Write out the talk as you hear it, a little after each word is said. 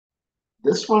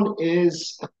This one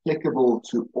is applicable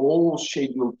to all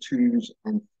Schedule 2s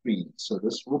and 3s. So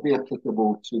this will be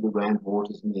applicable to the Rand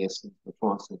Waters and the Essence, the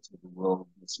Transnet of the World,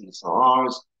 the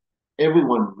CSRs,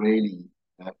 everyone really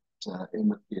at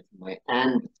MFPFMA,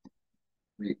 and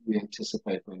we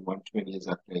anticipate when 120 is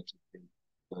updated, then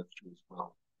go through as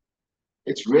well.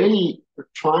 It's really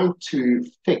trying to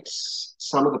fix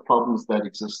some of the problems that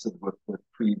existed with the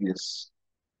previous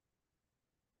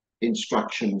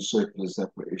instruction circulars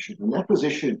that were issued. And that was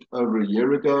issued over a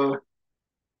year ago.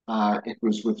 It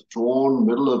was withdrawn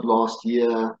middle of last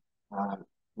year,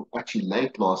 actually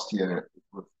late last year,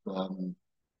 with,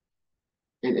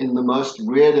 in the most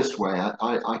weirdest way.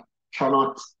 I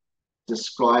cannot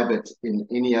describe it in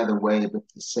any other way but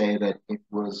to say that it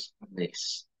was a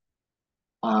mess.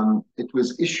 It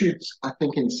was issued, I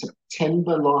think, in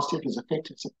September last year. It was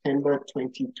effective September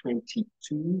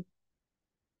 2022.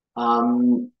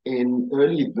 In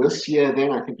early this year,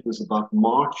 then, I think it was about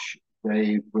March,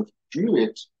 they withdrew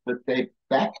it, but they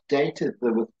backdated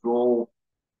the withdrawal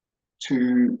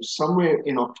to somewhere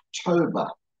in October.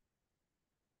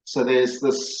 So there's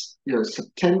this,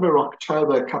 September,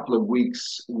 October, a couple of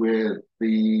weeks where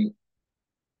the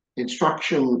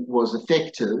instruction was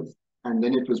effective and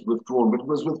then it was withdrawn, but it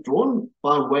was withdrawn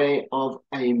by way of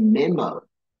a memo,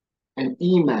 an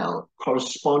email,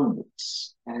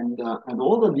 correspondence. And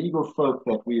all the legal folk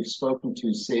that we've spoken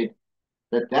to said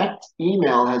that that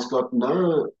email has got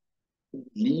no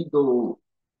legal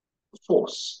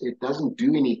force. It doesn't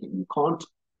do anything. You can't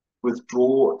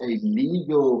withdraw a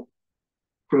legal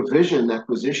provision that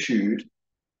was issued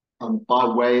by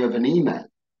way of an email.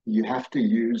 You have to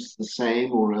use the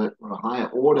same or a higher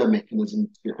order mechanism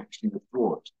to actually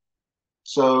withdraw it.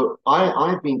 So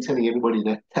I've been telling everybody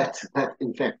that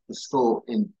in fact is still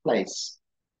in place,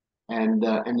 and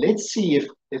let's see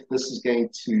if this is going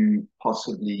to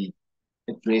possibly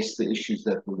address the issues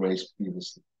that were raised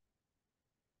previously.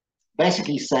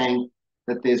 Basically saying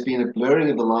that there's been a blurring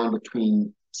of the line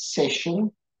between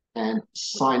cession and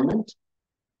assignment.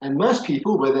 And most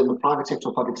people, whether in the private sector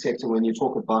or public sector, when you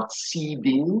talk about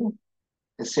ceding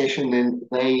a cession, then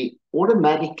they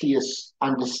automatically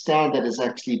understand that as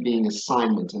actually being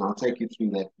assignment. And I'll take you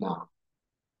through that now.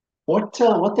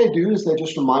 What they do is they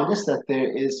just remind us that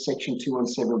there is Section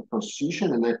 217 of the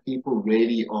Constitution and that people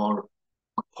really are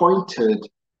appointed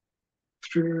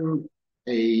through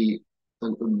a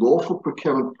lawful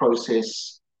procurement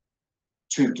process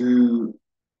to do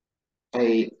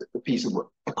a piece of work,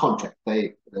 a contract.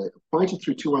 They're appointed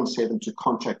through 217 to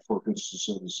contract for goods or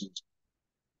services.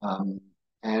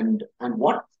 And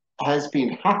what has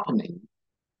been happening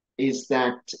is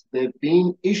that there have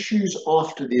been issues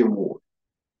after the award.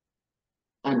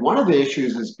 And one of the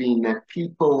issues has been that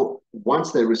people,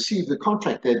 once they receive the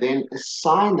contract, they then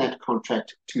assign that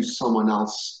contract to someone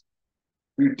else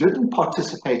who didn't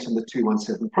participate in the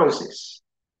 217 process.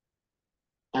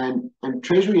 And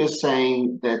Treasury is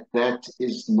saying that that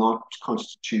is not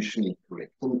constitutionally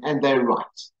correct, and they're right.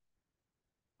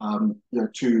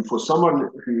 For someone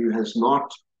who has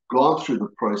not gone through the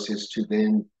process to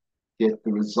then get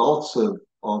the results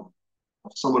of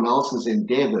someone else's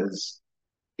endeavors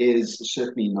is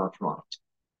certainly not right.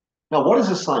 Now, what is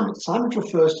assignment? Assignment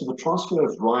refers to the transfer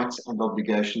of rights and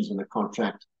obligations in a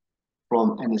contract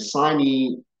from an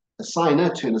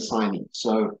assigner to an assignee.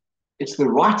 So it's the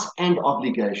rights and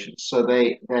obligations. So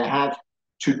they have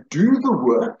to do the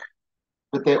work,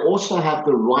 but they also have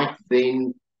the right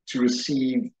then to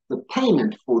receive the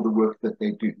payment for the work that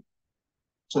they do.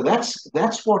 So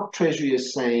that's what Treasury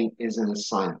is saying is an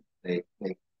assignment. They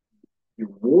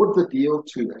award the deal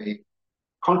to a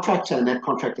contractor, and that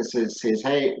contractor says,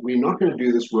 hey, we're not going to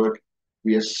do this work.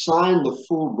 We assign the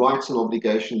full rights and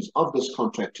obligations of this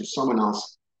contract to someone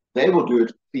else. They will do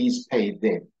it. Please pay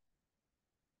them.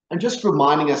 And just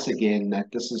reminding us again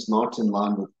that this is not in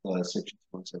line with Section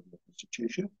 217 of the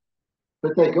Constitution,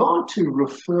 but they go on to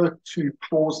refer to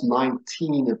Clause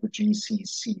 19 of the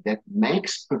GCC that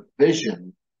makes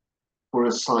provision for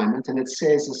assignment, and it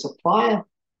says the supplier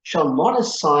shall not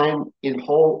assign in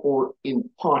whole or in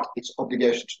part its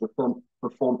obligation to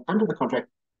perform under the contract,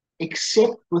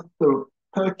 except with the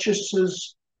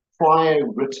purchaser's prior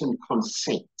written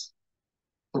consent.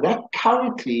 So that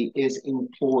currently is in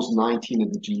Clause 19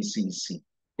 of the GCC,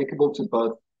 applicable to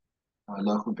both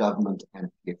local government and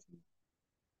PFMA.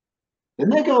 Then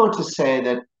they go on to say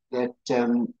that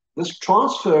this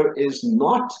transfer is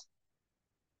not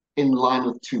in line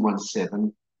with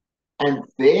 217 and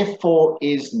therefore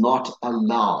is not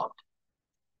allowed.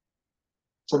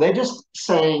 So they're just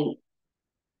saying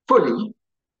fully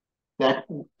that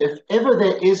if ever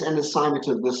there is an assignment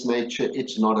of this nature,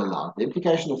 it's not allowed. The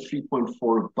implication of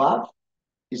 3.4 above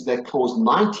is that clause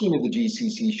 19 of the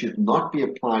GCC should not be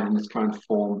applied in its current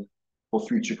form for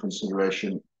future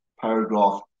consideration.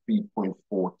 Paragraph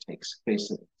 3.4 takes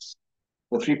precedence.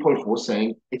 The 3.4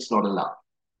 saying it's not allowed.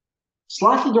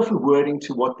 Slightly different wording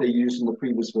to what they used in the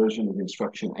previous version of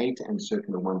Instruction 8 and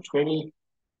Circular 120,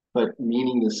 but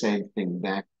meaning the same thing,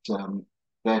 that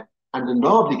that under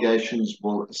no obligations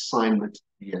will assignment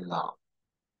be allowed.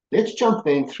 Let's jump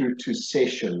then through to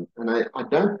Cession, and I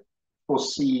don't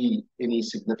foresee any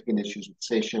significant issues with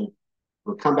Cession.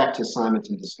 We'll come back to assignment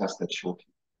and discuss that shortly.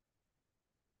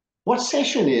 What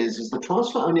Cession is the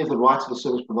transfer only of the rights of the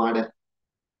service provider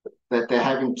that they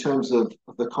have in terms of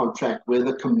the contract, where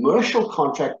the commercial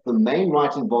contract, the main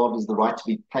right involved is the right to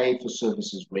be paid for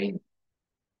services rendered.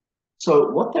 So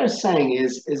what they're saying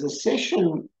is a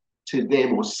cession to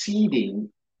them, or ceding,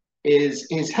 is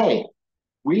hey,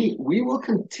 we will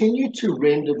continue to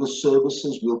render the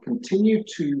services, we'll continue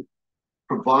to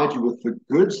provide you with the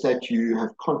goods that you have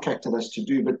contracted us to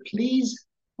do, but please,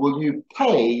 will you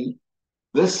pay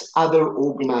this other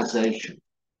organization?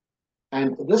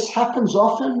 And this happens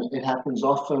often. It happens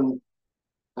often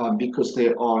because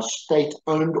there are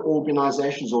state-owned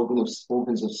organizations, organs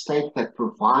of state that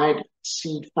provide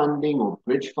seed funding or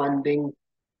bridge funding.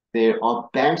 There are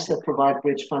banks that provide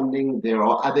bridge funding. There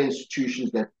are other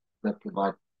institutions that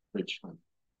provide bridge funding.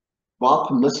 While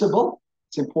permissible,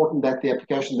 it's important that the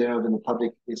application thereof in the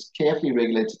public is carefully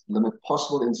regulated to limit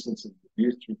possible instances of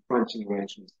abuse through fronting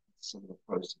arrangements and similar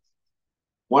processes.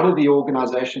 One of the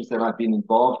organizations that I've been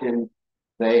involved in,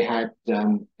 they had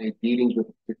dealings with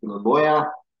a particular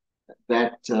lawyer.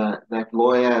 That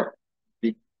lawyer,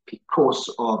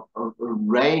 because of a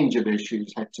range of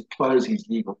issues, had to close his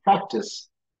legal practice,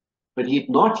 but he had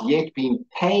not yet been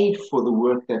paid for the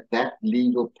work that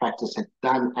legal practice had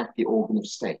done at the organ of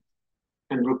state,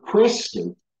 and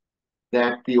requested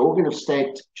that the organ of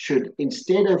state should,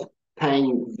 instead of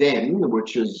paying them,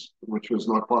 which was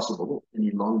not possible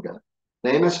any longer,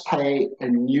 they must pay a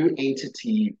new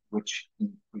entity which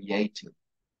he created.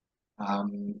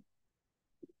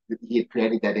 He had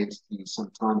created that entity some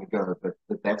time ago,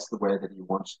 but that's the way that he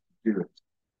wants to do it.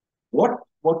 What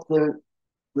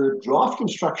the draft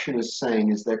instruction is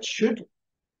saying is that should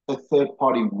a third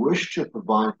party wish to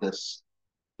provide this,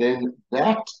 then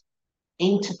that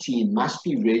entity must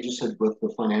be registered with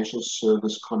the Financial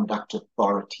Service Conduct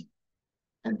Authority.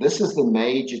 And this is the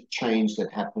major change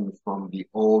that happened from the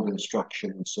old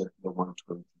instruction in Circular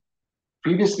 120.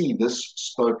 Previously, this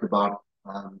spoke about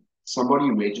somebody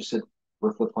registered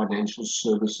with the Financial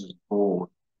Services Board.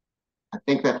 I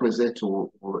think that was it,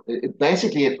 or it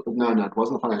basically, no, it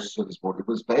wasn't the Financial Services Board. It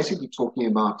was basically talking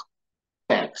about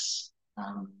banks,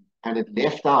 and it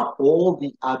left out all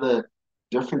the other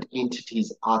different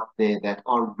entities out there that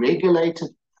are regulated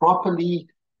properly,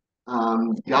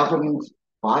 governed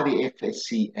by the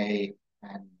FSCA,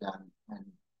 and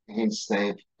hence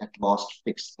they've at last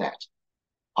fixed that.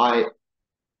 I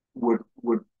would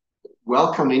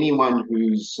welcome anyone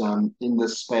who's in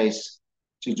this space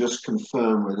to just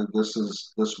confirm whether this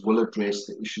will address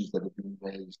the issues that have been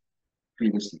raised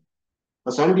previously.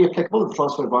 Must only be applicable if the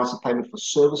transfer advice and payment for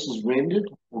services rendered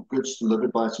or goods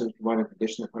delivered by a service provider,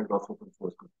 condition that paragraph 4.4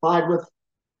 is complied with.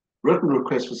 Written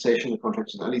request for cession of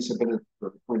contracts is only submitted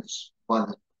for points by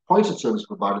the appointed service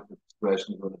provider for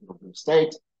consideration of the relevant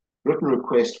state. Written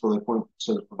request for the appointed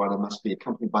service provider must be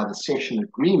accompanied by the cession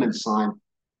agreement signed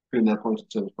between the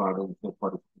appointed service provider and the third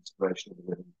party for consideration of the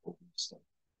relevant state.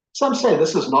 Some say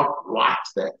this is not right,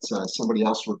 that somebody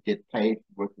else would get paid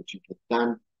for work that you get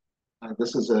done.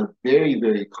 This is a very,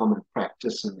 very common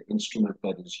practice and instrument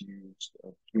that is used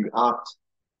throughout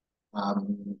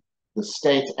the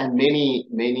state and many,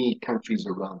 many countries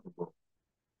around the world.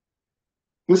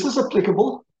 This is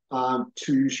applicable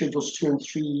to Schedules 2 and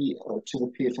 3 to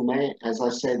the PFMA. As I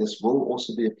say, this will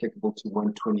also be applicable to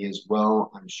 120 as well.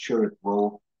 I'm sure it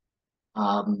will.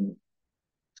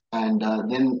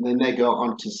 Then they go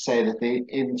on to say that the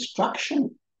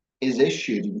instruction is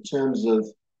issued in terms of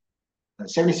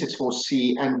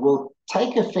 76.4c and will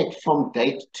take effect from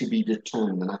date to be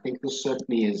determined. And I think this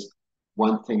certainly is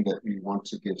one thing that we want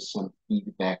to give some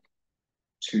feedback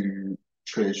to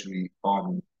Treasury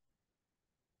on.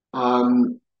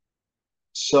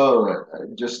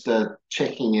 Just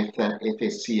checking if that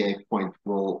FSCA point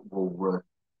will work,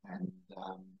 and it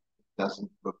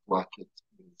doesn't look like it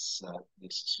is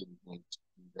necessarily going to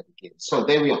do that again. So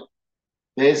there we are.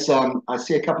 There's I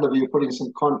see a couple of you putting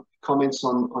some comments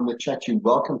on the chat. You're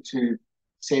welcome to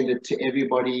send it to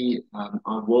everybody.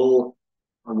 I will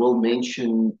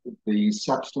mention the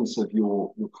substance of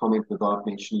your comment without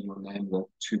mentioning your name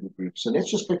to the group. So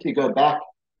let's just quickly go back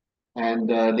And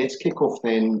let's kick off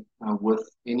then with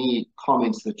any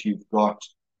comments that you've got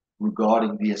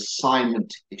regarding the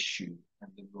assignment issue,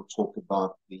 and then we'll talk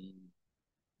about the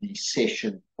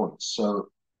session points. So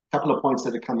a couple of points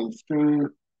that are coming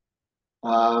through.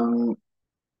 Um,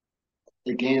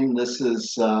 Again, this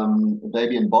is a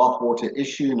baby in bathwater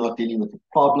issue, not dealing with the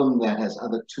problem that has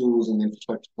other tools and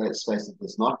infrastructure space that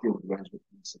does not deal with the range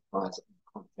between suppliers and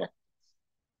contractors.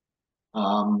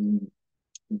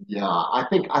 Yeah, I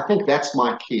think that's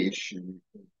my key issue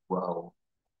as well.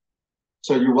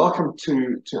 So you're welcome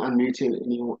to unmute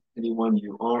anyone.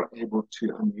 You are able to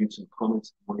unmute and comment.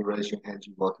 If you want to raise your hand,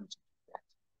 you're welcome to do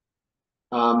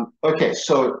that. Okay,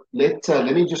 so let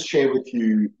me just share with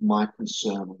you my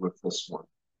concern with this one.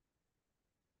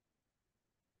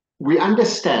 We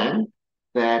understand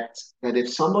that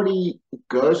if somebody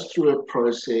goes through a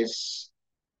process,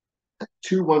 a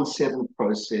 217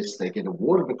 process, they get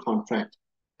awarded a contract,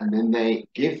 and then they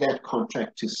give that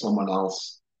contract to someone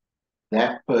else,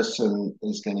 that person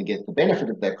is going to get the benefit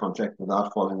of that contract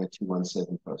without following a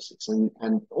 217 process.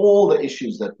 And all the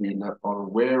issues that we are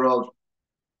aware of,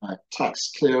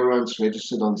 tax clearance,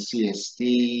 registered on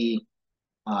CSD,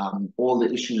 all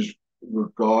the issues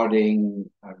regarding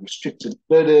restricted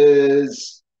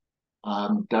bidders,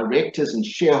 directors and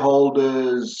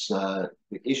shareholders, the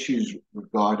issues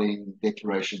regarding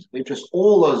declarations of interest,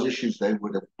 all those issues they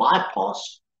would have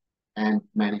bypassed and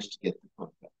managed to get the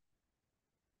contract.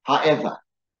 However,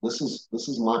 this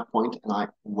is my point, and I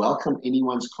welcome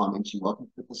anyone's comments. You're welcome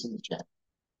to put this in the chat.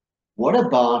 What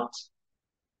about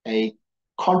a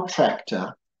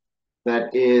contractor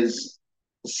that is,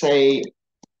 say,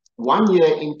 1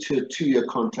 year into a 2-year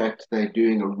contract, they're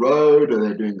doing a road or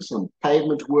they're doing some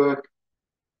pavement work,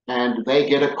 and they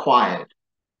get acquired.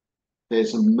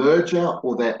 There's a merger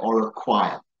or they are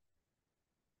acquired.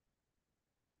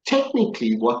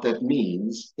 Technically, what that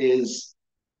means is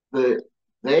they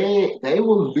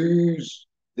will lose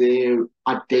their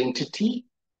identity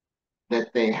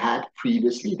that they had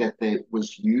previously, that they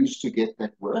was used to get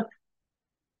that work,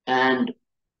 and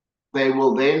they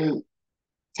will then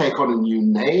take on a new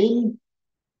name,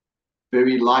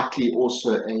 very likely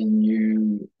also a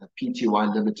new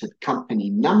PTY limited company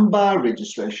number,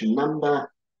 registration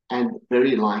number, and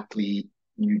very likely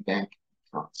new bank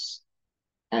accounts.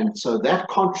 And so that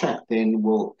contract then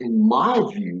will, in my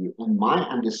view and my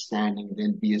understanding,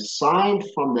 then be assigned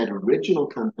from that original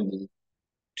company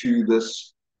to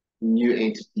this new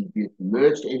entity, be it the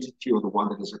merged entity or the one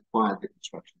that has acquired the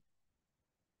construction.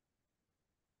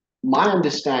 My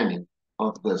understanding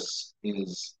of this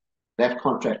is that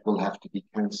contract will have to be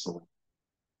cancelled,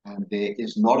 and there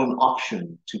is not an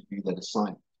option to do that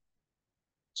assignment.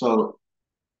 So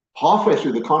halfway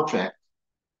through the contract,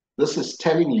 this is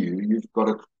telling you you've got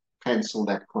to cancel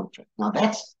that contract. Now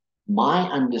that's my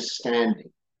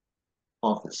understanding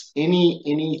of this.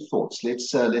 Any thoughts?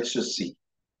 Let's just see.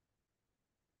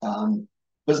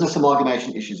 Business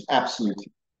amalgamation issues,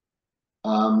 absolutely.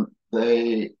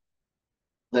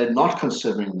 They're not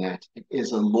considering that. It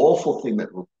is a lawful thing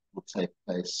that will take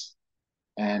place,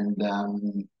 and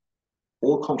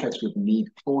all contracts would need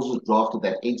clauses drafted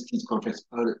that entities contracts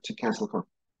to cancel the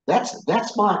contract.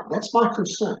 That's my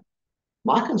concern.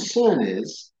 My concern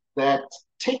is that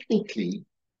technically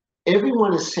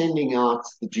everyone is sending out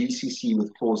the GCC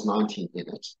with clause 19 in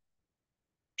it.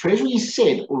 Treasury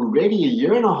said already a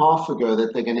year and a half ago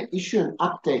that they're going to issue an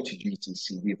update to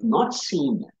GCC. We've not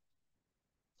seen that.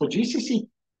 So GCC,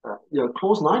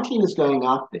 clause 19 is going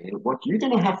out there. What you're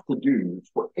going to have to do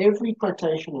for every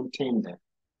quotation and tender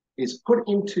is put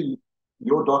into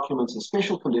your documents a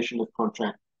special condition of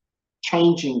contract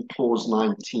changing clause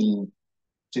 19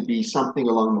 to be something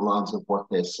along the lines of what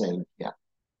they're saying here.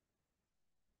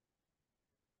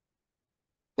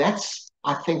 That's,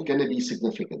 I think, going to be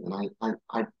significant. And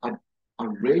I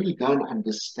really don't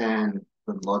understand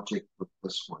the logic with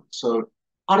this one. So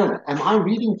I don't know. Am I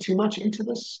reading too much into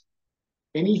this?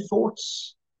 Any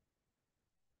thoughts?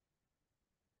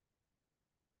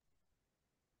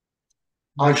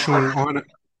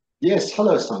 Yes,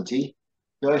 hello, Santi.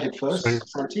 Go ahead first,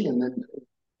 Santi, and then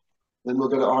we'll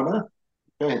go to Anna.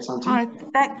 Go ahead, Santi. All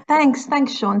right.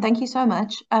 Thanks, Sean. Thank you so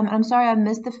much. I'm sorry I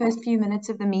missed the first few minutes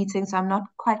of the meeting, so I'm not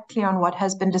quite clear on what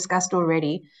has been discussed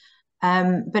already.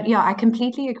 But yeah, I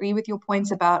completely agree with your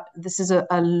points about this is a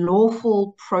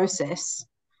lawful process.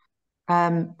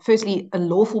 Firstly, a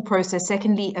lawful process.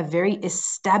 Secondly, a very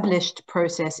established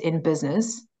process in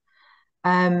business.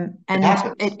 And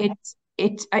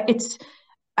it's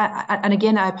and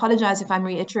again, I apologize if I'm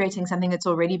reiterating something that's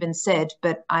already been said,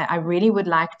 but I really would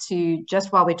like to,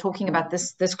 just while we're talking about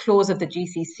this clause of the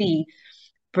GCC,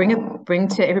 bring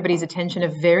to everybody's attention a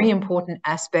very important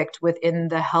aspect within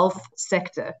the health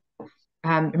sector.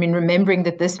 I mean, remembering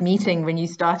that this meeting, when you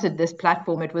started this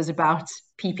platform, it was about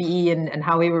PPE and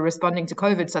how we were responding to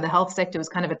COVID. So the health sector was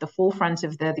kind of at the forefront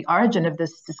of the origin of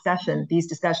this discussion, these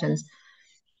discussions.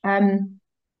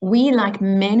 We, like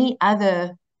many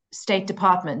other state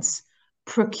departments,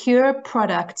 procure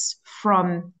products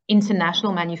from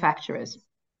international manufacturers.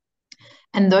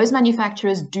 And those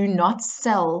manufacturers do not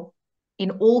sell,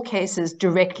 in all cases,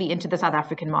 directly into the South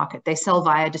African market. They sell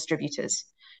via distributors.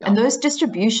 Yeah. And those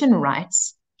distribution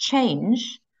rights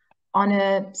change on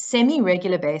a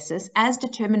semi-regular basis as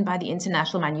determined by the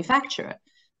international manufacturer.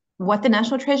 What the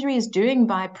National Treasury is doing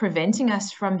by preventing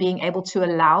us from being able to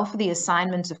allow for the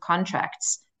assignment of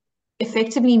contracts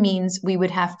effectively means we would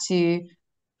have to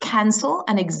cancel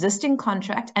an existing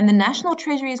contract, and the National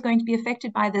Treasury is going to be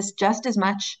affected by this just as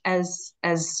much as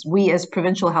we as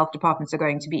provincial health departments are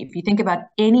going to be. If you think about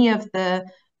any of the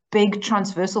big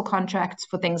transversal contracts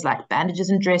for things like bandages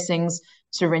and dressings,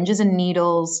 syringes and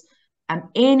needles,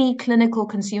 any clinical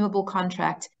consumable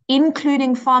contract,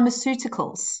 including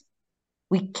pharmaceuticals,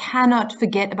 we cannot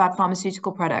forget about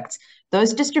pharmaceutical products.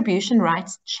 Those distribution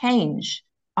rights change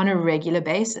on a regular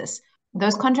basis.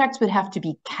 Those contracts would have to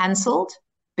be cancelled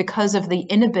because of the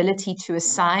inability to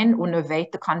assign or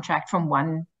novate the contract from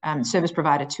one service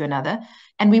provider to another.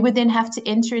 And we would then have to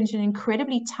enter into an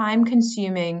incredibly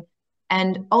time-consuming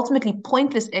and ultimately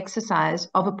pointless exercise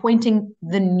of appointing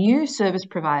the new service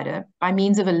provider by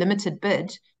means of a limited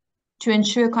bid to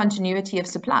ensure continuity of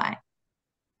supply.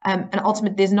 And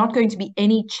ultimately, there's not going to be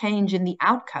any change in the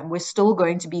outcome. We're still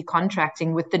going to be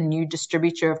contracting with the new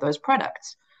distributor of those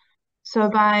products. So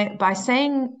by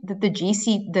saying that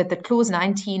the clause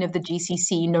 19 of the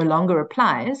GCC no longer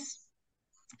applies,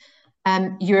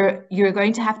 you're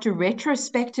going to have to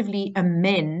retrospectively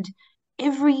amend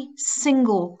every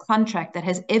single contract that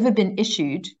has ever been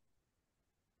issued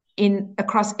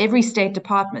across every state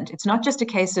department. It's not just a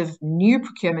case of new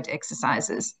procurement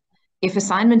exercises. If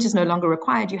assignment is no longer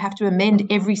required, you have to amend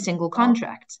every single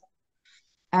contract.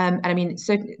 And I mean,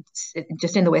 so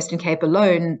just in the Western Cape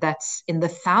alone, that's in the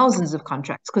thousands of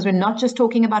contracts, because we're not just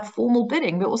talking about formal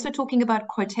bidding, we're also talking about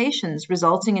quotations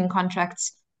resulting in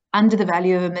contracts under the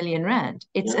value of R1 million.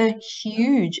 It's a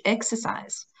huge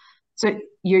exercise. So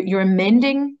you're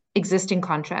amending existing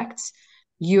contracts,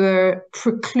 you're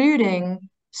precluding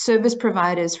service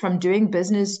providers from doing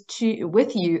business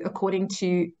with you according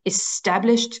to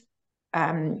established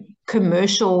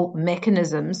commercial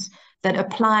mechanisms that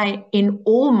apply in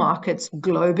all markets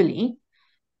globally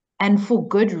and for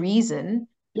good reason,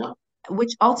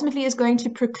 which ultimately is going to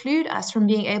preclude us from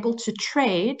being able to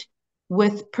trade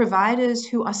with providers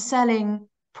who are selling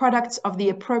products of the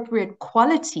appropriate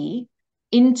quality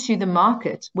into the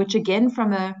market, which again,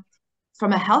 from a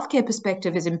healthcare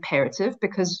perspective is imperative,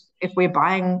 because if we're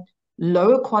buying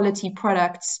lower quality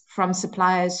products from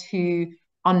suppliers who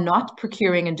are not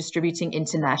procuring and distributing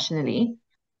internationally,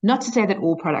 not to say that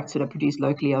all products that are produced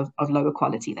locally of lower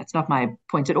quality, that's not my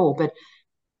point at all, but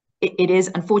it is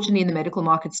unfortunately in the medical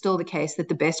market still the case that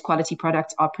the best quality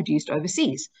products are produced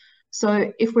overseas.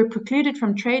 So if we're precluded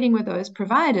from trading with those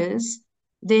providers,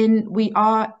 then we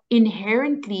are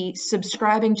inherently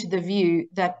subscribing to the view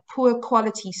that poor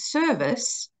quality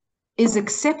service is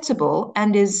acceptable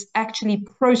and is actually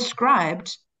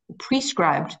prescribed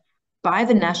by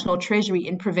the National Treasury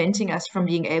in preventing us from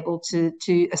being able to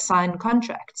assign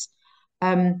contracts.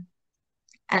 And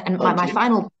my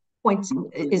final point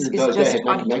is just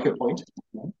on, make a point.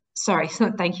 Sorry,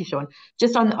 thank you, Sean.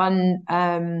 Just on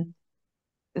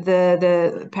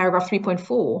the paragraph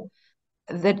 3.4,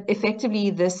 that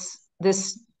effectively this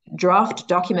draft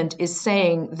document is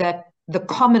saying that the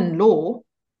common law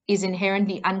is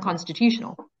inherently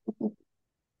unconstitutional.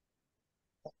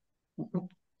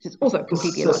 It's also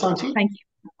completely illogical. Thank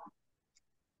you.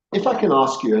 If I can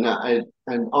ask you, and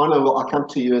Arno, I'll come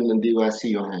to you, and Lindiwe, I see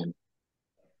your hand.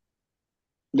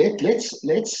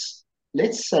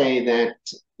 Let's say that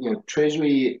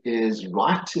Treasury is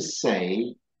right to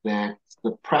say that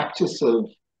the practice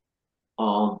of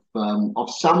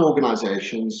some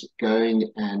organizations going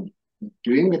and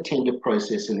doing the tender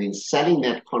process and then selling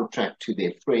that contract to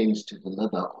their friends to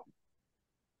deliver on,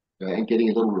 and getting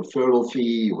a little referral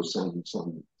fee or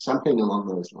something along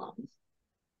those lines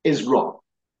is wrong.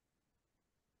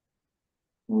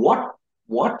 What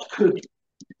could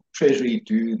Treasury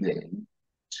do then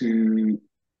to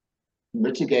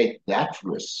mitigate that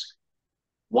risk?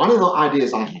 One of the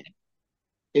ideas I had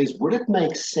is, would it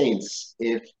make sense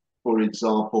if, for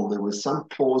example, there was some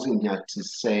clause in here to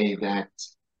say that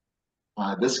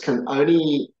this can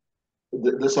only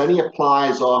this only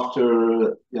applies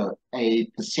after a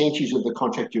percentage of the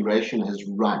contract duration has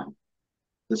run.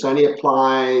 This only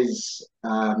applies,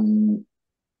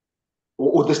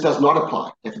 or this does not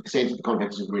apply if the percentage of the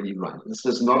contract is already run. This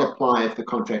does not apply if the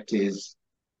contract is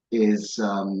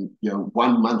 1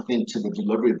 month into the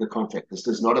delivery of the contract. This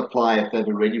does not apply if they've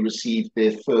already received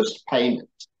their first payment.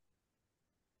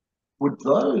 Would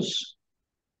those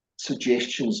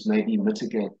suggestions maybe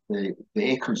mitigate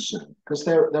their concern? Because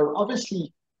they're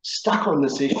obviously stuck on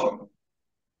this issue,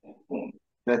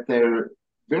 that they're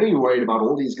very worried about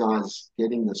all these guys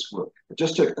getting this work.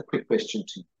 Just a quick question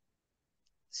to you.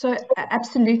 So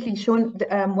absolutely, Sean.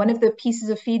 One of the pieces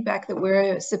of feedback that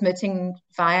we're submitting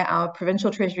via our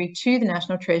provincial treasury to the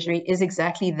national treasury is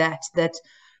exactly that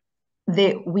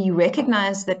we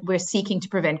recognize that we're seeking to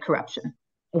prevent corruption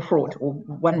or fraud, or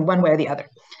one way or the other.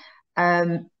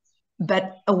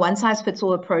 But a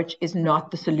one-size-fits-all approach is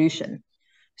not the solution.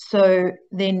 So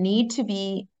there need to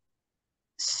be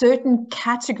certain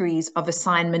categories of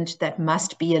assignment that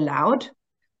must be allowed,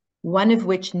 one of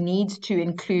which needs to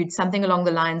include something along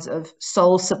the lines of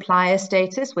sole supplier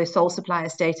status, where sole supplier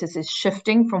status is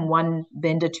shifting from one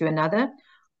vendor to another,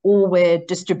 or where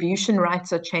distribution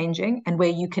rights are changing, and where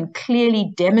you can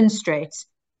clearly demonstrate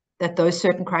that those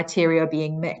certain criteria are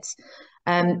being met.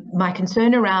 My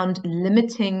concern around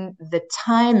limiting the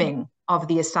timing of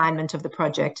the assignment of the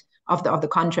project, of the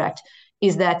contract,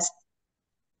 is that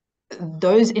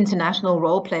those international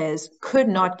role players could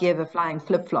not give a flying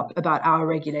flip-flop about our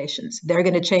regulations. They're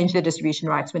going to change their distribution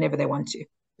rights whenever they want to.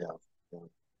 Yeah.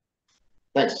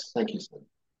 Thanks. Thank you, Sven.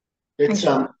 It's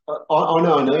I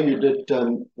know you did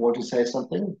want to say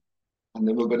something, and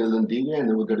then we'll go to Lindiwe, and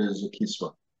then we'll go to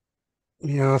Zukiswa.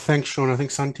 Yeah, thanks, Sean. I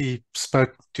think Santi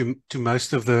spoke to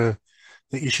most of the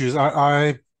issues.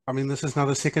 I mean, this is now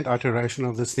the second iteration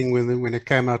of this thing. When it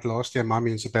came out last year, my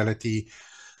municipality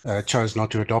chose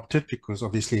not to adopt it, because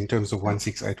obviously in terms of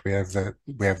 168 we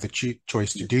have the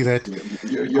choice to do that.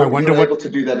 You're able to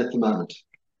do that at the moment.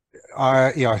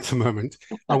 Yeah, at the moment.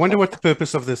 I wonder what the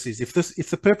purpose of this is. If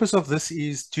the purpose of this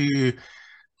is to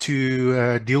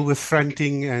deal with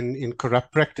fronting and in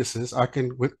corrupt practices, I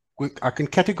can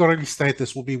categorically state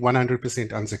this will be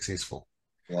 100% unsuccessful.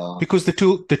 Yeah. Because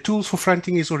the tools for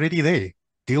fronting is already there.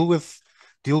 Deal with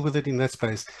it in that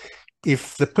space.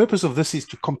 If the purpose of this is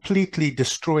to completely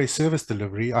destroy service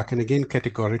delivery, I can again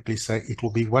categorically say it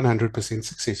will be 100%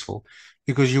 successful,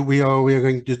 because we are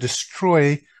going to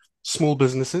destroy small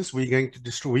businesses.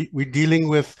 We're dealing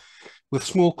with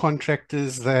small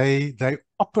contractors. They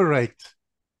operate.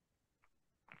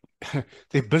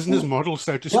 Their business model,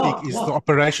 so to speak, is the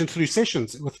operation through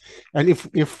sessions. And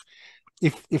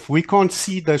if we can't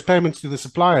see those payments to the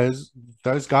suppliers,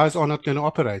 those guys are not going to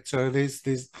operate. So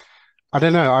there's I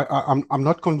don't know. I'm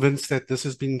not convinced that this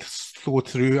has been thought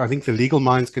through. I think the legal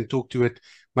minds can talk to it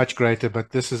much greater,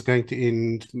 but this is going to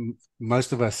end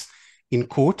most of us in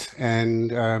court, and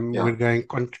we're going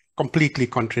completely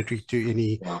contrary to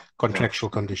any contractual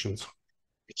conditions.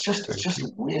 It's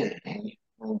just weird.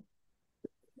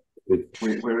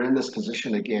 We're in this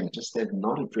position again. Just they've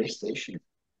not addressed the issue.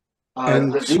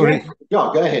 Sorry.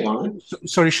 Yeah, go ahead, Arno.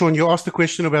 Sorry, Sean, you asked the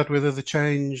question about whether the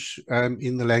change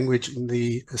in the language in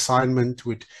the assignment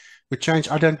would change.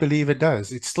 I don't believe it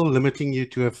does. It's still limiting you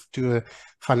to a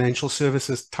financial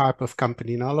services type of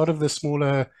company. Now, a lot of the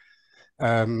smaller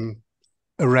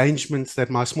arrangements that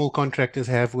my small contractors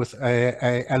have with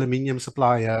a aluminium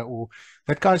supplier, or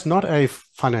that guy's not a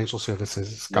financial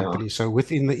services company. So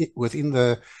within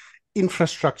the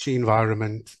infrastructure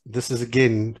environment, this is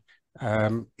again,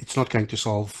 it's not going to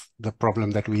solve the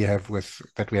problem that we had with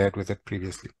it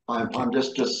previously. I'm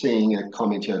just seeing a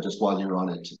comment here just while you're on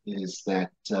it, is that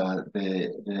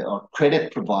there are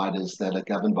credit providers that are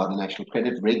governed by the National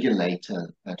Credit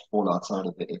Regulator that fall outside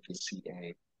of the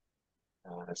FSCA.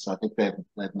 So I think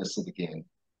they've missed it again.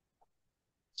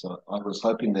 So I was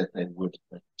hoping that they would,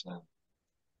 but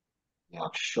yeah,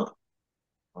 sure.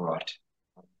 All right.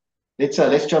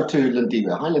 Let's jump to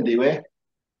Lindiwe. Hi, Lindiwe.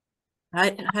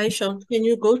 Hi, Sean. Can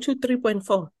you go to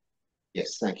 3.4?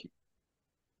 Yes, thank you.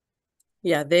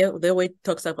 Yeah, there where it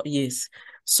talks about, yes.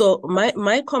 So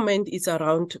my comment is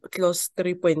around clause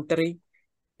 3.3,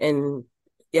 and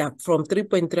yeah, from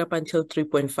 3.3 up until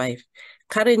 3.5.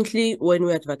 Currently, when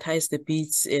we advertise the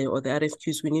bids or the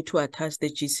RFQs, we need to attach the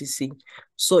GCC.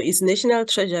 So is National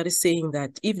Treasury saying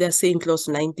that if they're saying clause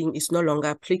 19 is no longer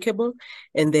applicable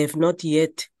and they've not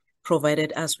yet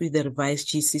provided us with the revised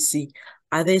GCC,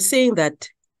 are they saying that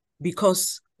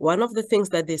because one of the things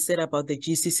that they said about the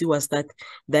GCC was that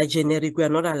they're generic, we are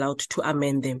not allowed to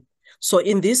amend them? So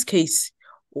in this case,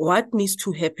 what needs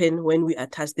to happen when we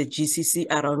attach the GCC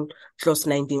around clause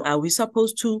 19? Are we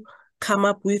supposed to come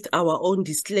up with our own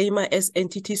disclaimer as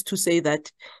entities to say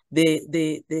that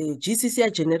the GCC are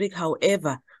generic,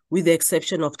 however, with the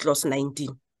exception of clause 19?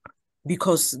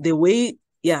 Because the way,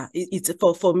 it's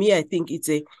for me, I think it's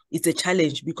a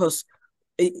challenge, because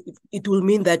it will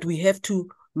mean that we have to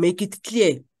make it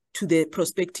clear to the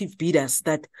prospective bidders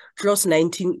that clause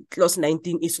 19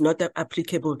 is not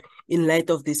applicable in light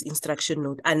of this instruction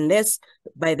note, unless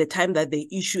by the time that they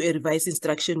issue a revised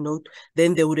instruction note,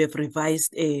 then they would have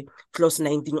revised a clause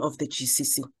 19 of the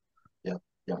GCC.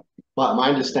 Yeah. My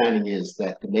understanding is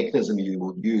that the mechanism you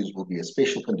will use will be a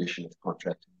special condition of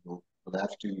contract. You'll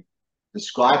have to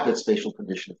describe that special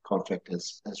condition of contract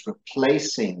as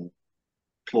replacing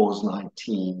clause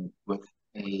 19 with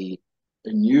a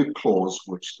new clause,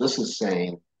 which this is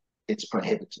saying it's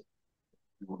prohibited.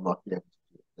 You will not be able to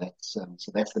do it. That's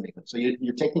so that's the mechanism. So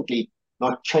you're technically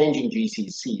not changing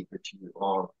GCC, but you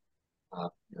are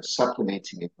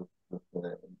supplementing it with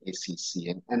an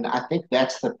SEC, and I think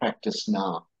that's the practice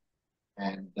now.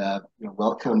 And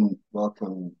welcome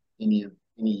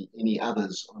any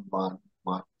others online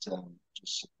might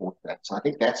just support that. So I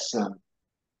think that's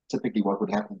typically what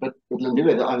would happen. But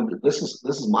Lindiwe, this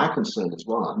is my concern as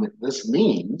well. I mean, this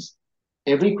means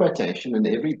every quotation and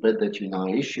every bid that you're now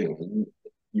issuing,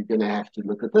 you're going to have to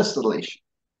look at this little issue.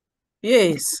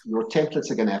 Yes. Your templates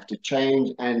are going to have to change,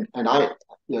 and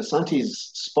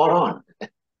Santi's spot on.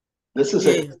 This is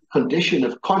a condition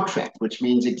of contract, which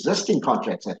means existing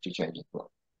contracts have to change as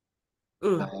well.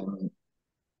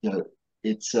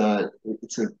 It's a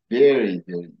very,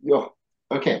 very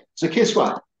okay. So guess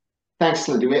what? Thanks,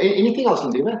 Lindiwe. Anything else,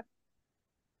 Lindiwe?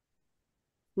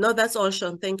 No, that's all,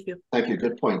 Sean. Thank you. Thank you.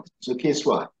 Good point. So guess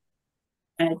what?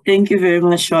 Thank you very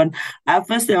much, Sean.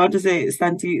 Firstly, I want to say,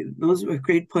 Santi, those were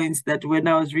great points that when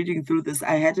I was reading through this,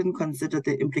 I hadn't considered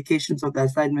the implications of the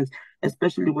assignments,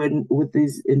 especially with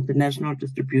these international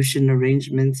distribution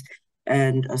arrangements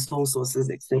and sole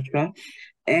sources, etc.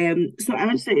 So I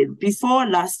would say before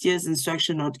last year's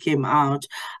instruction note came out,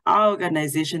 our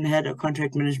organization had a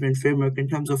contract management framework in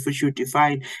terms of which you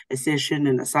define a session,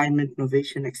 an assignment,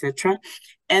 novation, etc.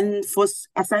 And for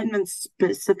assignments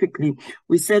specifically,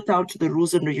 we set out the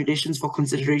rules and regulations for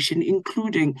consideration,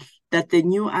 including that the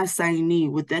new assignee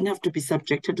would then have to be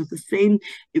subjected to the same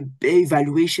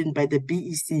evaluation by the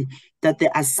BEC that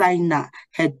the assigner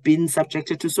had been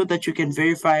subjected to, so that you can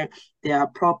verify they are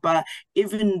proper.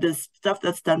 Even the stuff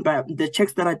that's done by the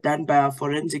checks that are done by our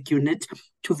forensic unit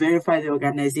to verify the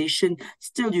organization,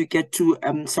 still you get to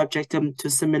subject them to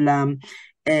similar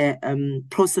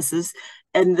processes.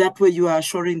 And that way you are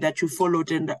assuring that you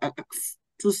followed and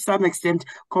to some extent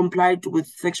complied with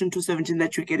Section 217,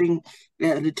 that you're getting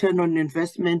a return on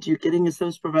investment, you're getting a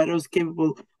service provider who's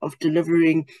capable of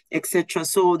delivering, etc.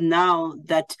 So now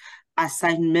that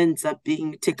assignments are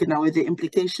being taken away, the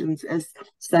implications, as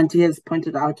Santi has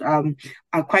pointed out,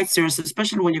 are quite serious,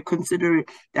 especially when you consider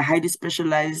the highly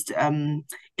specialized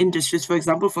industries. For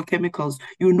example, for chemicals,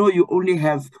 you only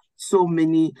have so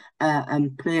many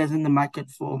players in the market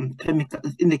for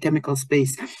in the chemical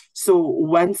space. So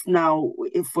once now,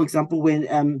 if, for example,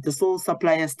 when the sole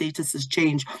supplier status is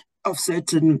changed of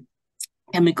certain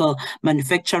chemical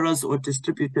manufacturers or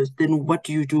distributors, then what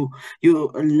do?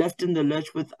 You're left in the lurch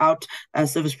without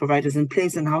service providers in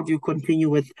place, and how do you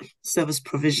continue with service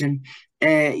provision?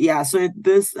 So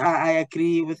this, I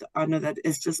agree with Anna that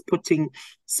it's just putting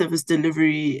service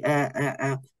delivery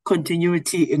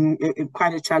continuity in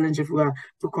quite a challenge if we are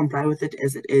to comply with it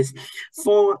as it is.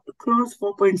 For clause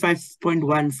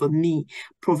 4.5.1, for me,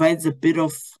 provides a bit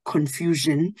of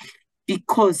confusion,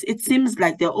 because it seems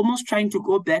like they're almost trying to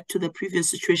go back to the previous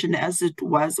situation as it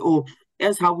was, or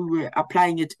as how we were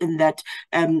applying it, in that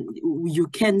you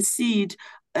can cede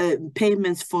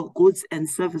payments for goods and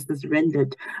services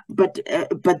rendered, but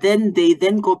then they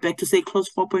go back to say clause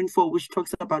 4.4, which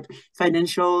talks about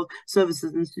financial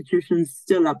services institutions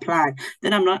still apply.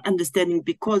 Then I'm not understanding,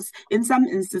 because in some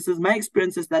instances my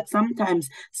experience is that sometimes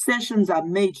sessions are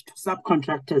made to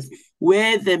subcontractors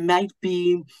where there might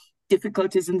be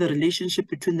difficulties in the relationship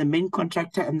between the main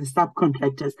contractor and the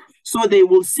subcontractors. So they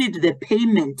will cede the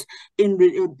payment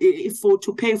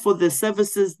to pay for the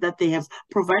services that they have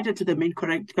provided to the main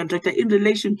contractor in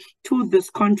relation to this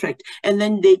contract, and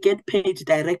then they get paid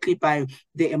directly by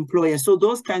the employer. So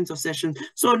those kinds of sessions.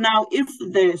 So now if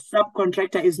the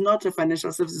subcontractor is not a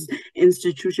financial services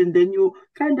institution, then you're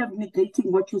kind of negating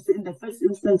what you said in the first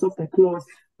instance of the clause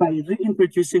by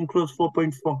reintroducing clause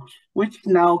 4.4, which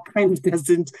now kind of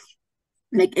doesn't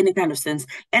make any kind of sense.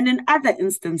 And in other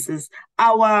instances,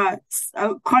 our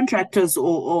contractors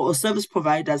or service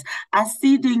providers are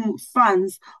seeding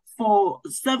funds for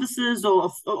services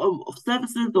or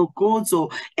services or goods or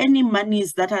any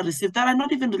monies that are received that are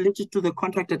not even related to the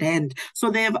contract at hand.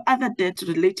 So they have other debt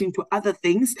relating to other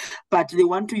things, but they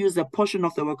want to use a portion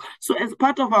of the work. So as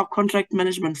part of our contract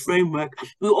management framework,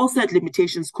 we also had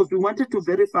limitations because we wanted to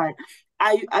verify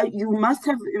you must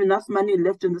have enough money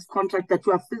left in this contract that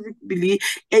you are physically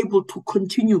able to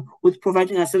continue with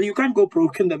providing us. So you can't go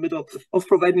broke in the middle of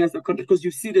providing us a contract because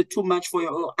you ceded too much for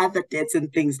your other debts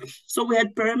and things. So we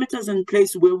had parameters in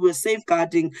place where we were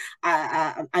safeguarding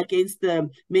against the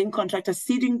main contractor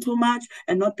ceding too much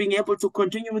and not being able to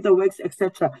continue with the works,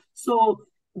 etc. So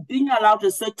being allowed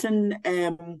a certain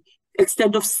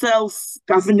extent of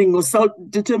self-governing or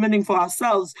self-determining for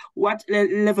ourselves what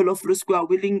level of risk we are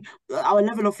willing, our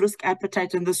level of risk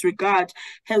appetite in this regard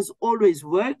has always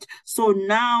worked. So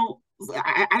now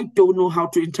I don't know how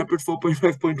to interpret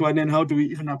 4.5.1 and how do we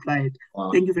even apply it.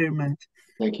 Thank you very much.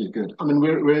 Thank you. Good. I mean,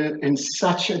 we're in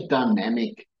such a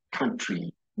dynamic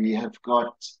country. We have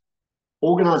got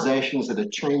organizations that are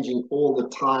changing all the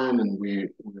time, and we're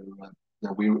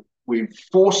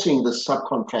forcing the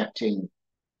subcontracting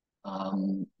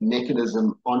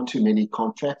mechanism onto many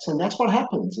contracts, and that's what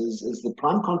happens is the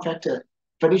prime contractor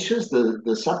finishes, the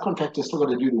subcontractor still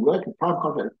got to do the work, and prime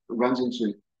contractor runs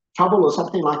into trouble or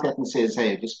something like that and says,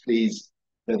 hey, just please,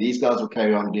 these guys will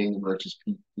carry on doing the work, just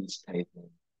please pay them.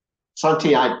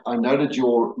 Santi, I noted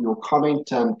your comment.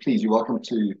 Please, you're welcome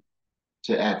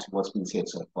to add to what's been said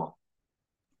so far.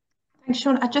 Thanks,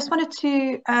 Sean. I just wanted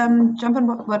to jump on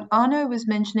what Arno was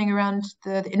mentioning around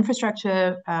the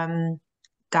infrastructure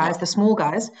guys, the small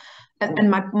guys. And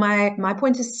my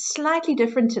point is slightly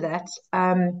different to that,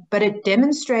 but it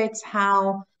demonstrates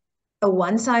how a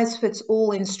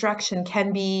one-size-fits-all instruction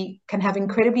can have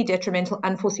incredibly detrimental,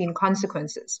 unforeseen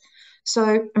consequences. So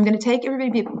I'm going to take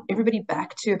everybody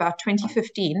back to about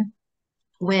 2015,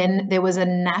 when there was a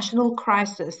national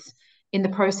crisis in the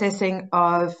processing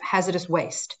of hazardous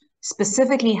waste,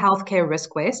 specifically healthcare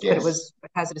risk waste, yes. But it was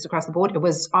hazardous across the board. It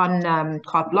was on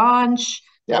carte blanche,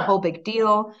 a whole big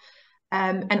deal.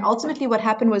 And ultimately what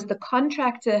happened was the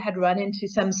contractor had run into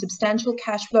some substantial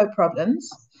cash flow problems.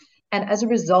 And as a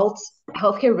result,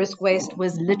 healthcare risk waste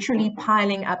was literally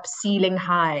piling up ceiling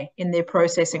high in their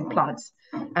processing plants.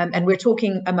 And we're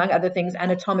talking, among other things,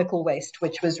 anatomical waste,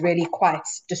 which was really quite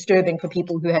disturbing for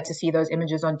people who had to see those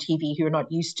images on TV who are not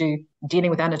used to dealing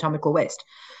with anatomical waste.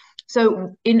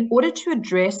 So in order to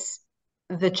address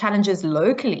the challenges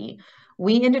locally,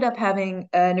 we ended up having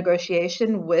a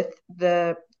negotiation with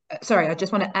I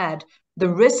just want to add, the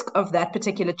risk of that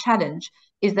particular challenge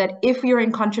is that if you're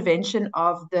in contravention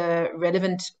of the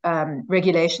relevant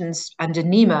regulations under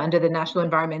NEMA, under the National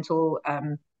Environmental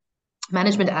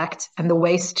Management Act, and the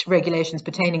waste regulations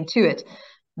pertaining to it,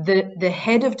 the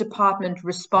head of department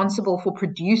responsible for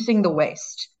producing the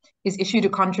waste is issued a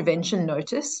contravention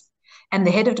notice, and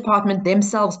the head of department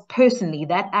themselves personally,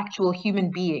 that actual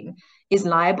human being, is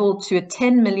liable to a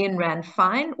 10 million rand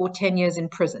fine or 10 years in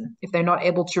prison if they're not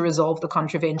able to resolve the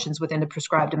contraventions within a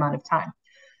prescribed amount of time.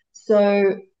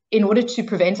 So in order to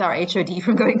prevent our HOD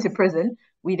from going to prison,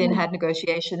 we then had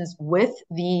negotiations with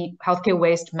the healthcare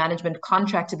waste management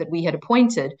contractor that we had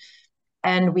appointed,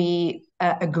 and we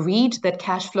agreed that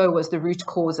cash flow was the root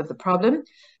cause of the problem.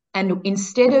 And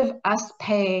instead of us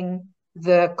paying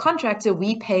the contractor,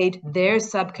 we paid their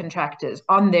subcontractors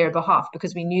on their behalf,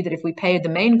 because we knew that if we paid the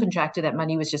main contractor, that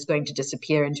money was just going to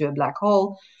disappear into a black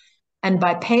hole. And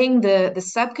by paying the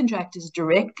subcontractors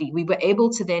directly, we were able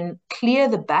to then clear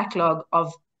the backlog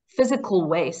of physical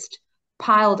waste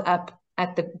piled up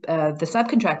at the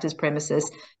subcontractors'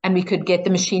 premises, and we could get the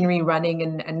machinery running,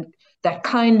 and that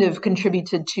kind of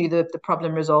contributed to the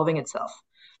problem resolving itself.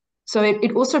 So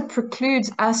it also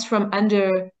precludes us from,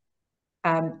 under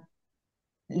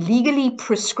legally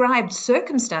prescribed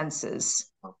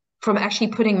circumstances, from actually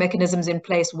putting mechanisms in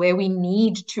place where we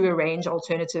need to arrange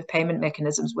alternative payment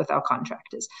mechanisms with our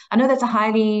contractors. I know that's a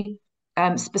highly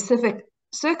specific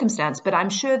circumstance, but I'm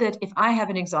sure that if I have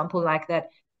an example like that,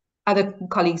 other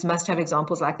colleagues must have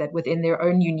examples like that within their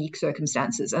own unique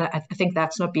circumstances. And I think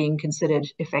that's not being considered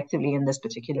effectively in this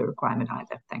particular requirement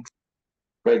either. Thanks.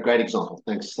 Great example.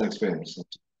 Thanks very much.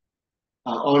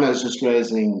 Arno's just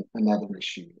raising another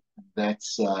issue.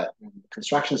 That's in the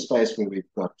construction space, where we've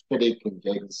got FIDIC and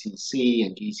JBCC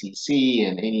and GCC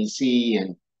and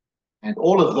NEC, and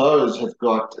all of those have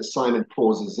got assignment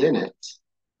clauses in it.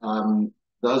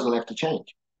 Those will have to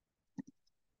change.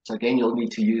 So again, you'll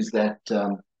need to use that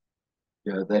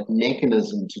that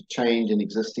mechanism to change an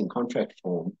existing contract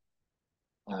form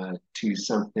to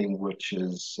something which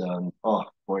is, oh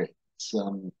boy, it's,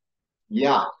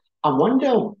 yeah. I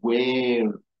wonder where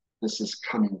this is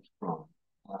coming from.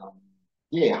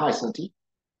 Yeah, hi, Santi.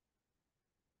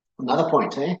 Another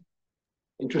point, eh?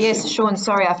 Interesting. Yes, Sean,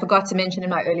 sorry, I forgot to mention in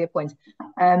my earlier point.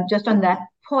 Just on that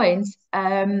point,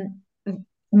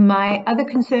 my other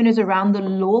concern is around the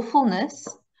lawfulness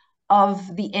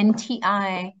of the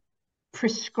NTI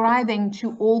prescribing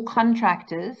to all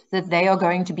contractors that they are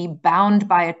going to be bound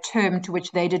by a term to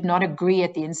which they did not agree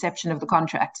at the inception of the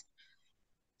contract.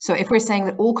 So if we're saying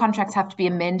that all contracts have to be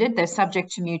amended, they're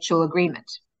subject to mutual agreement.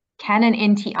 Can an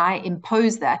NTI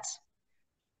impose that?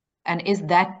 And is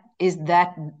that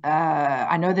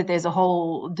I know that there's a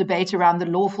whole debate around the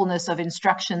lawfulness of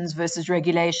instructions versus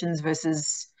regulations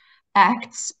versus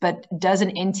acts, but does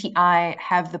an NTI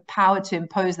have the power to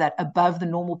impose that above the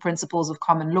normal principles of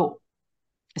common law,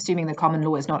 assuming the common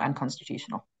law is not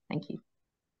unconstitutional? Thank you.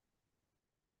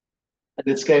 And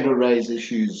it's going to raise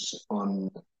issues on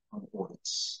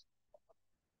audits.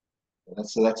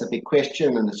 That's a big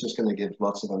question, and it's just going to give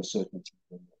lots of uncertainty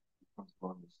when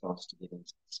it starts to get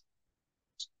into this.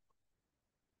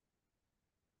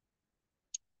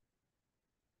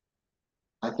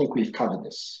 I think we've covered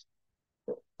this.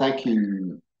 Thank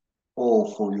you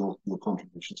all for your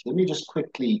contributions. Let me just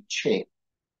quickly check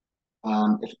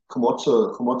if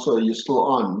Komoto, are you still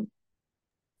on?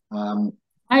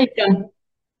 Hi, John.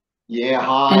 Yeah,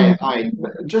 hi.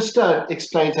 Just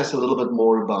explain to us a little bit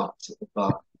more about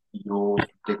your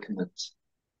predicament.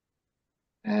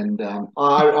 And I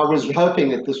was hoping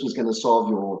that this was going to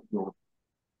solve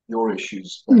your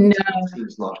issues, but No. it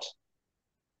seems not.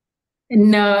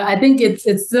 No, I think it's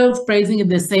still phrasing it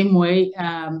the same way.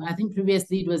 I think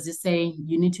previously it was just saying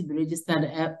you need to be registered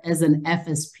as an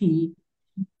FSP,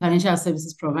 financial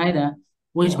services provider,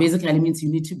 which basically means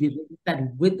you need to be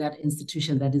registered with that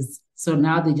institution. That is, so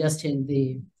now they just change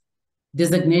the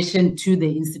designation to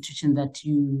the institution that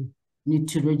you need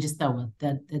to register with.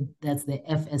 That's the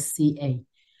FSCA.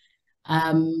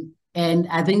 And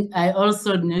I think I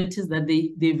also noticed that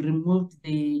they've removed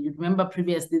you remember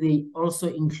previously they also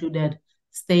included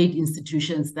state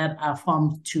institutions that are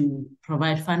formed to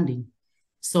provide funding.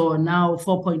 So now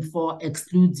 4.4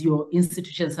 excludes your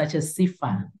institutions such as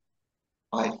CIFA.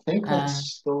 I think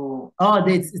that's still. Oh,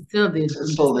 it's still there.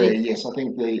 It's still there. Yes, I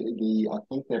think I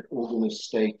think that organ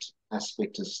state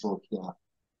aspect is still here.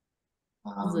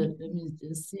 Let me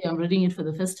just see. I'm reading it for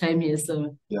the first time here,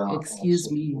 so yeah, excuse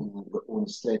me. On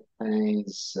state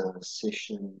pays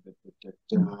Cession.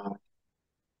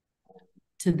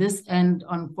 To this end,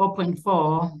 on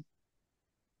 4.4.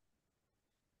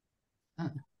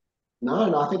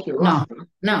 No, I think you're right.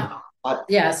 No.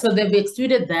 Yeah, so they've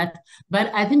excluded that,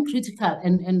 but I think critical,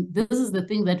 and this is the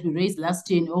thing that we raised last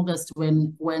year in August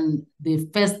when the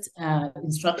first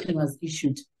instruction was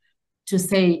issued to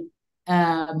say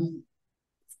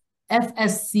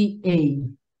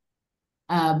FSCA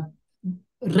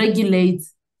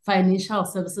regulates financial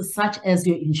services such as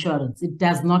your insurance. It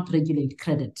does not regulate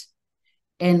credit.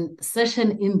 And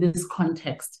Cession in this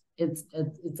context, it's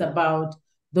about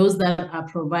those that are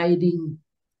providing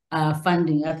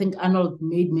funding. I think Arnold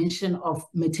made mention of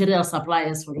material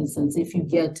suppliers, for instance. If you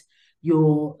get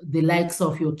the likes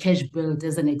of your cash build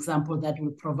as an example that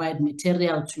will provide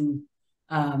material to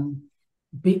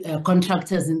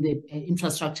contractors in the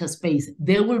infrastructure space,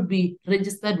 they will be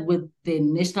registered with the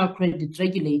National Credit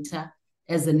Regulator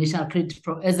as a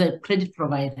credit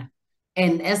provider,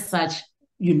 and as such,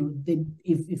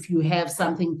 if you have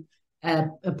something,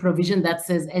 a provision that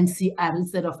says NCR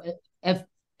instead of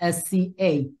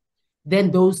FSCA,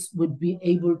 then those would be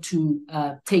able to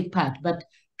take part. But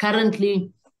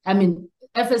currently, I mean,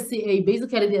 FSCA,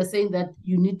 basically they're saying that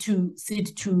you need to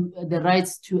cede to the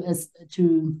rights to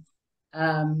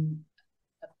a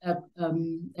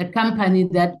company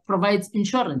that provides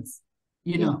insurance,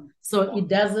 so it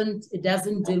doesn't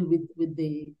deal with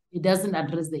it doesn't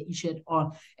address the issue at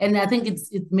all. And I think it's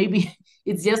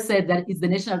just said that it's the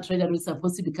National Treasury who's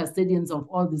supposed to be custodians of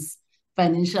all these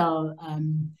financial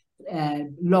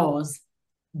laws,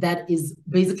 that is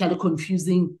basically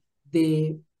confusing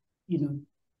the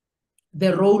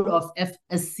role of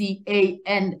FSCA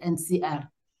and NCR.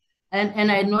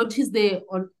 And I noticed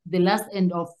on the last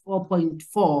end of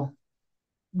 4.4,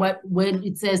 when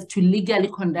it says to legally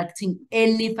conducting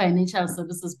any financial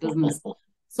services business.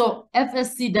 So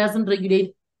FSC doesn't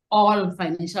regulate all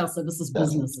financial services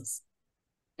businesses.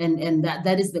 And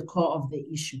that is the core of the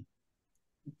issue.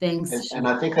 Thanks. And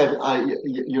I think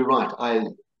you're right.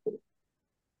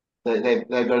 They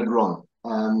got it wrong.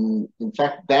 In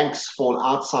fact, banks fall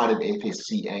outside of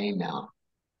FSCA now.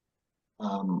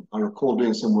 I recall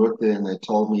doing some work there, and they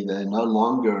told me they no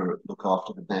longer look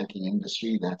after the banking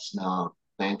industry. That's now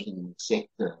banking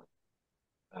sector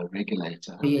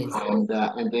regulator, Yes.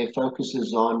 And their focus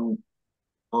is on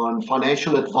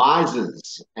financial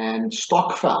advisors and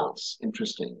stockfels.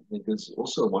 Interesting, because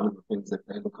also one of the things that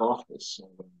they look after. So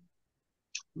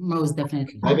most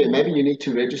definitely. Maybe you need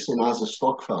to register now as a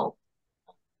stockfel.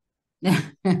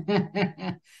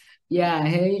 Yeah,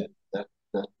 hey.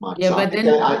 That might yeah, sound. But then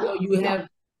you have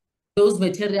those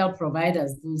material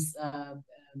providers, those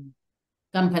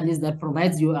companies that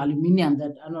provides you aluminium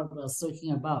that Arnold was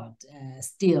talking about,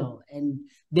 steel, and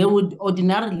they would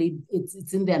ordinarily,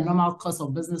 it's in their normal course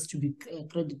of business to be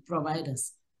credit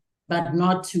providers, but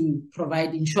not to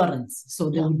provide insurance. So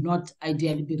they would not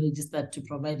ideally be registered to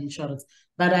provide insurance.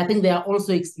 But I think they are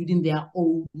also excluding their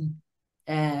own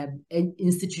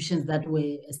institutions that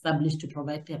were established to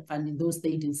provide funding, those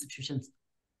state institutions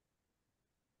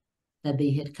that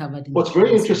they had covered. What's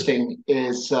very interesting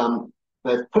is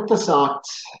they've put this out,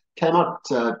 came out,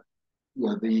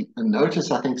 the notice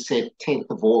I think said 10th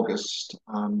of August.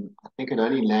 I think it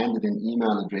only landed in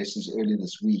email addresses early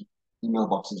this week, email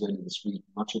boxes early this week.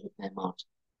 Much of it came out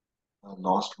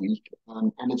last week.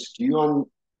 And it's due on,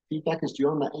 feedback is due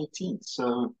on the 18th.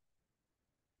 So,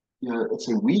 it's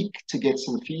a week to get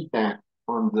some feedback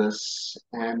on this.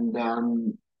 And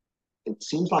it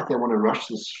seems like they want to rush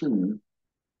this through,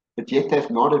 but yet they've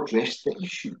not addressed the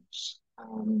issues.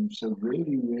 So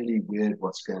really, really weird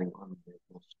what's going on there.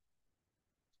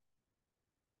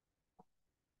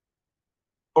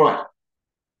 All right.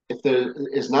 If there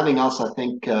is nothing else, I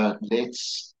think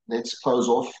let's close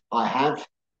off. I have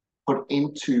put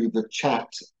into the chat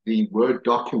the Word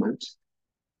document.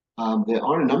 There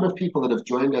are a number of people that have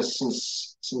joined us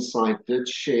since I did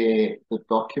share the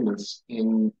documents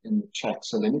in the chat.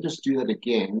 So let me just do that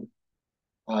again.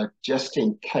 Just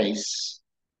in case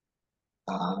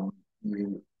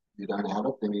you don't have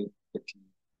it, let me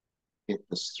get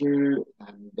this through,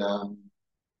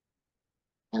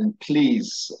 and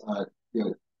please,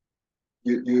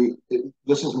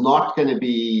 this is not going to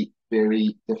be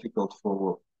very difficult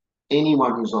for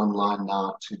anyone who's online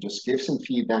now to just give some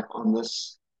feedback on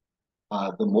this.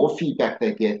 The more feedback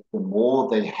they get, the more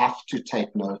they have to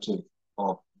take note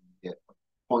of the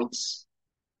points.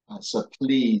 So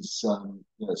please,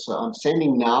 so I'm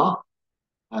sending now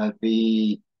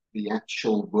the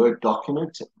actual Word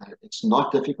document. It's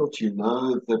not difficult. You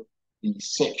know the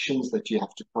sections that you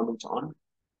have to comment on.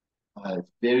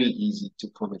 It's very easy to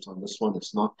comment on this one.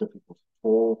 It's not difficult at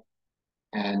all.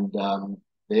 And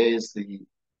there's the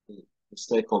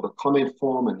stakeholder comment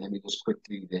form, and let me just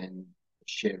quickly then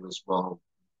share as well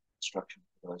instructions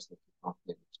for those that did not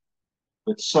get it.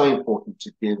 But it's so important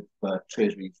to give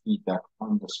Treasury feedback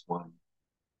on this one,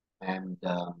 and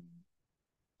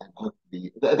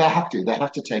hopefully they have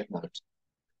to take note.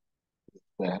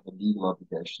 They have a legal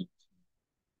obligation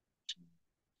to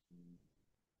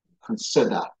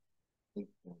consider the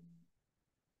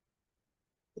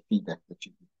feedback that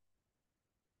you give.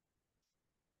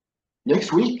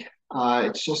 Next week,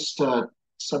 it's just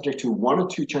subject to one or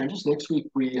two changes. Next week,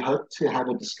 we hope to have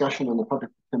a discussion on the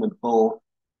Public Procurement Bill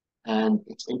and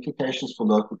its implications for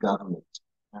local government.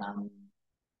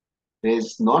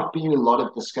 There's not been a lot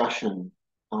of discussion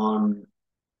on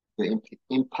the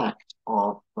impact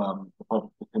of the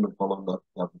Public Procurement Bill on local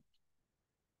government.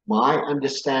 My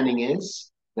understanding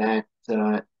is that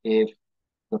if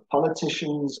the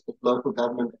politicians of local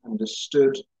government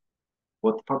understood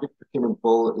what the Public Procurement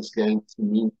Bill is going to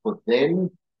mean for them,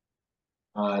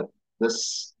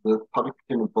 the Public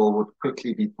Procurement Bill would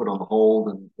quickly be put on hold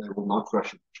and they will not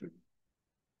rush it through.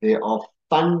 There are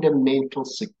fundamental,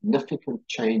 significant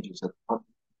changes that the Public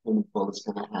Procurement Bill is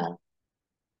going to have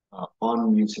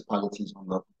on municipalities, on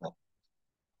local government.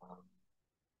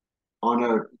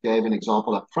 Honor gave an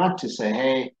example up front to say,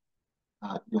 hey,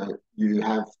 you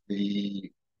have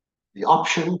the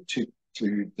option to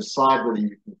decide whether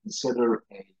you can consider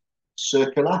a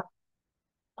circular.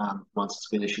 Once it's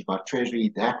been issued by Treasury,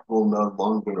 that will no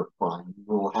longer apply. You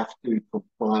will have to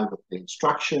comply with the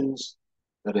instructions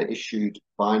that are issued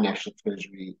by National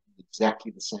Treasury in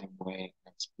exactly the same way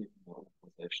as people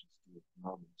organizations do at the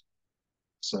moment.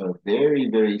 So very,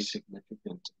 very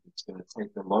significant. It's going to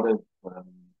take a lot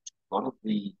of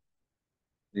the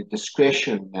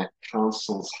discretion that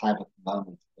councils have at the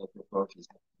moment, local authorities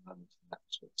have at the moment in that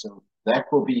respect. So that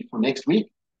will be for next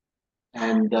week.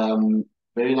 And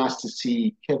very nice to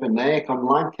see Kevin Nayak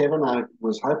online. Kevin, I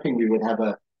was hoping we would have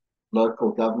a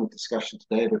local government discussion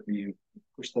today, but we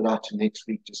pushed that out to next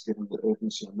week, just given the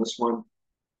urgency on this one.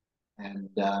 And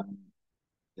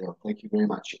thank you very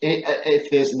much. If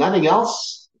there's nothing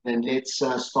else, then let's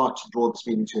start to draw this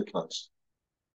meeting to a close.